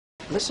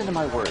Listen to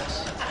my words.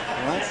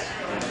 What?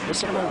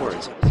 Listen to my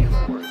words.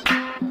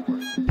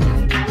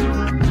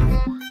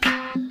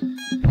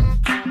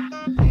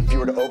 If you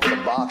were to open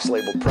a box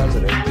labeled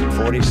president,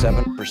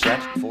 47%,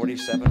 47%,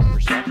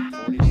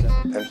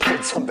 47%, and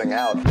pull something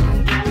out,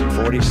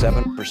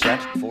 47%, 47%,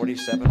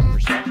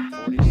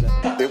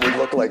 47%. it would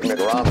look like Mitt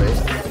Romney.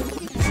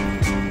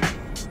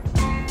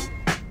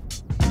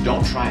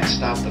 Don't try and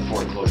stop the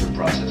foreclosure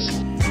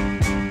process.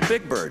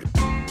 Big Bird.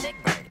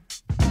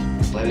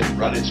 Let it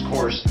run its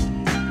course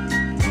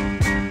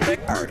Big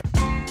Bird.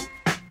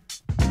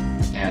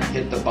 and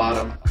hit the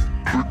bottom.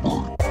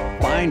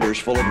 Binders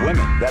full of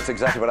women. That's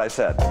exactly what I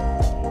said.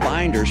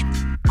 Binders.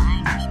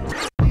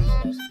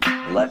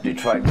 Let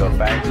Detroit go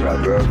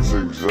bankrupt. That's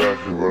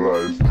exactly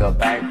Go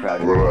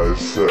bankrupt. what I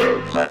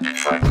said. Let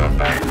Detroit go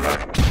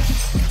bankrupt.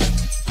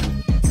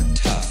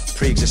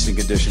 Pre-existing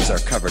conditions are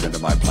covered under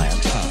my plan.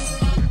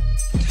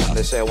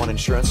 They say I want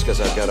insurance because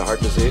I've got a heart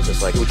disease.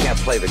 It's like, we can't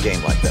play the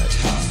game like that.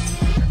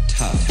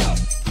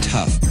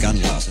 Tough gun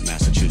laws in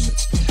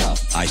Massachusetts.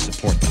 I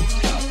support them.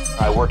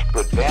 I work to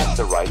advance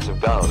the rights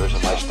of gun owners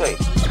in my state.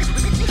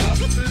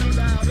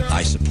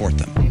 I support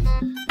them.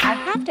 I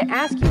have to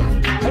ask you,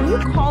 are you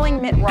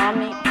calling Mitt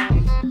Romney?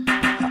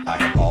 I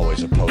have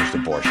always opposed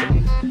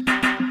abortion.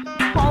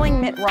 Calling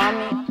Mitt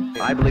Romney?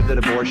 I believe that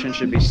abortion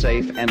should be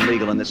safe and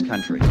legal in this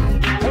country.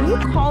 Are you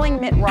calling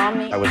Mitt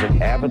Romney? I was an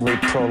avidly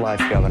pro-life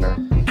governor.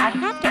 I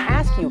have to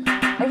ask you,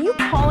 are you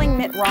calling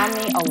Mitt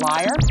Romney a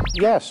liar?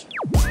 Yes.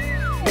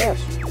 Yes.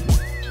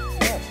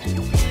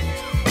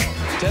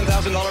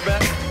 $10,000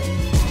 bet?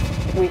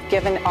 We've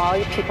given all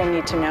you people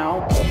need to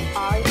know.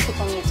 All you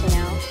people need to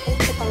know. You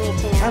people need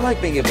to know. I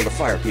like being able to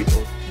fire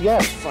people.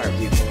 Yes. Fire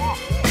people.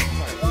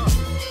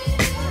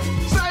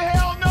 Say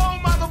hell no,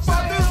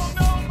 motherfuckers!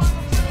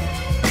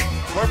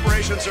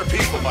 Corporations are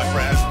people, my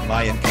friend.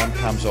 My income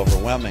comes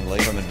overwhelmingly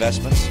from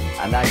investments.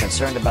 I'm not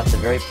concerned about the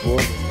very poor.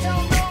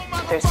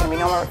 There's going to be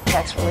no more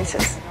tax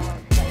releases.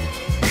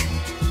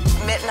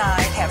 Mitt and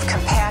I have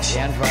compassion.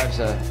 Dan drives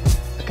a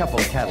couple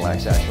of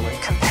Cadillacs, actually.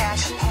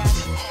 Compassion.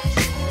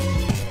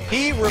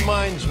 He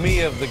reminds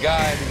me of the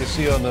guy that you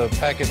see on the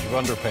package of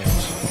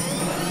underpants.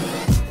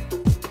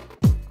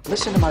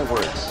 Listen to my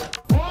words.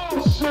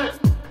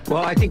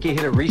 Well, I think you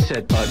hit a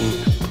reset button.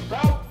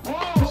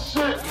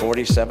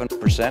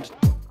 47%.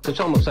 It's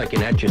almost like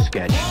an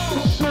Etch-a-Sketch.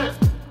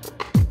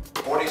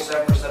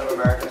 47% of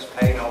Americans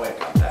pay no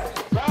income tax.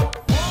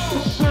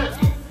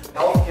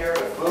 Healthcare,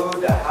 to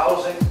food, to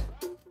housing,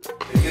 to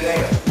you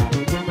name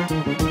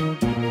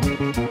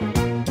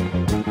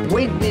it.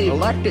 We'd be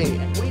electing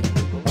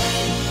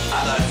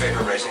I'm not in favor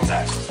of raising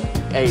taxes.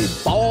 a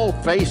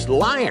bald-faced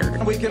liar.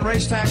 We can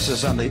raise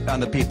taxes on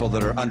the people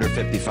that are under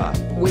 55.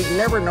 We'd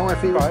never know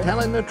if he was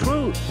telling the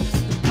truth.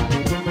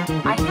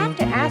 I have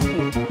to ask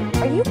you,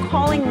 are you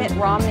calling Mitt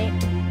Romney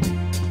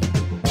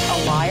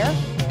a liar?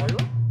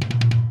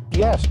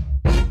 Yes.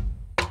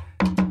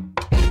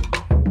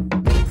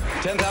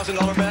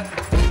 $10,000 bet?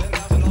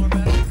 $10,000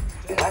 bet?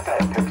 Is that guy a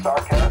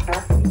Pixar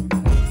character?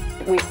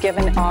 We've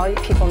given all you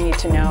people need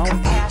to know.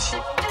 Compassion.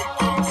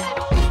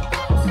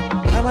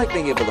 I like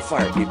being able to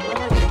fire people.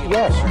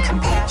 Yes.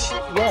 Compassion.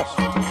 Yes.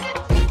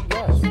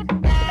 Yes.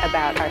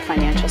 About our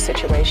financial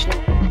situation.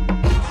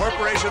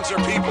 Corporations are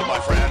people, my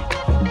friend.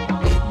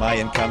 My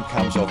income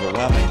comes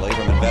overwhelmingly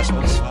from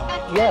investments.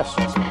 Yes.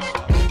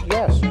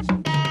 Yes.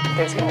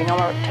 There's going to be no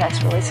more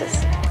tax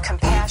releases.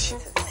 Compassion.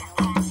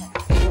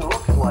 He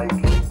looks like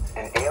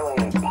an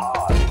alien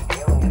pod.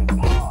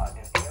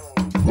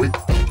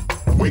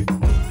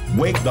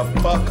 Wake the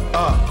fuck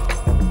up.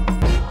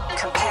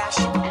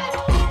 Compassion.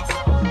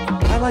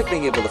 I like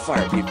being able to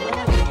fire people.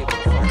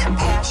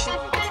 Compassion.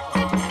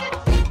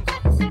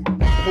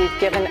 We've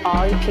given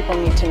all you people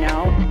need to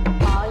know.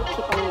 All you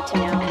people need to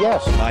know.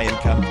 Yes.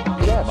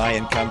 My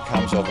income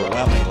comes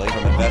overwhelmingly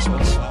from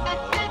investments.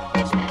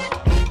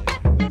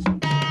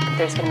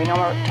 There's going to be no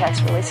more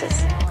tax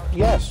releases.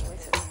 Yes.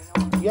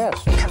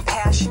 Yes.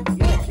 Compassion.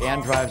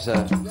 Dan drives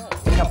a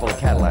couple of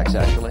Cadillacs,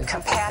 actually.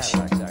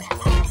 Compassion.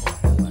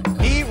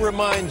 He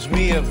reminds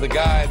me of the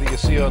guy that you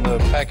see on the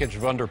package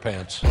of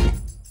underpants.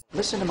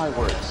 Listen to my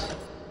words.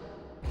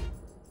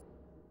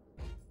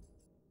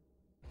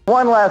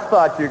 One last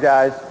thought, you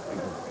guys.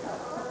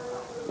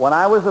 When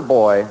I was a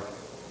boy,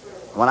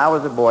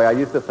 I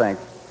used to think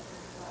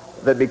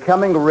that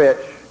becoming rich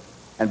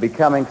and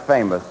becoming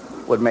famous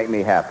would make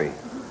me happy.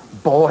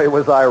 Boy,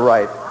 was I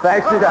right.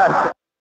 Thanks, you guys.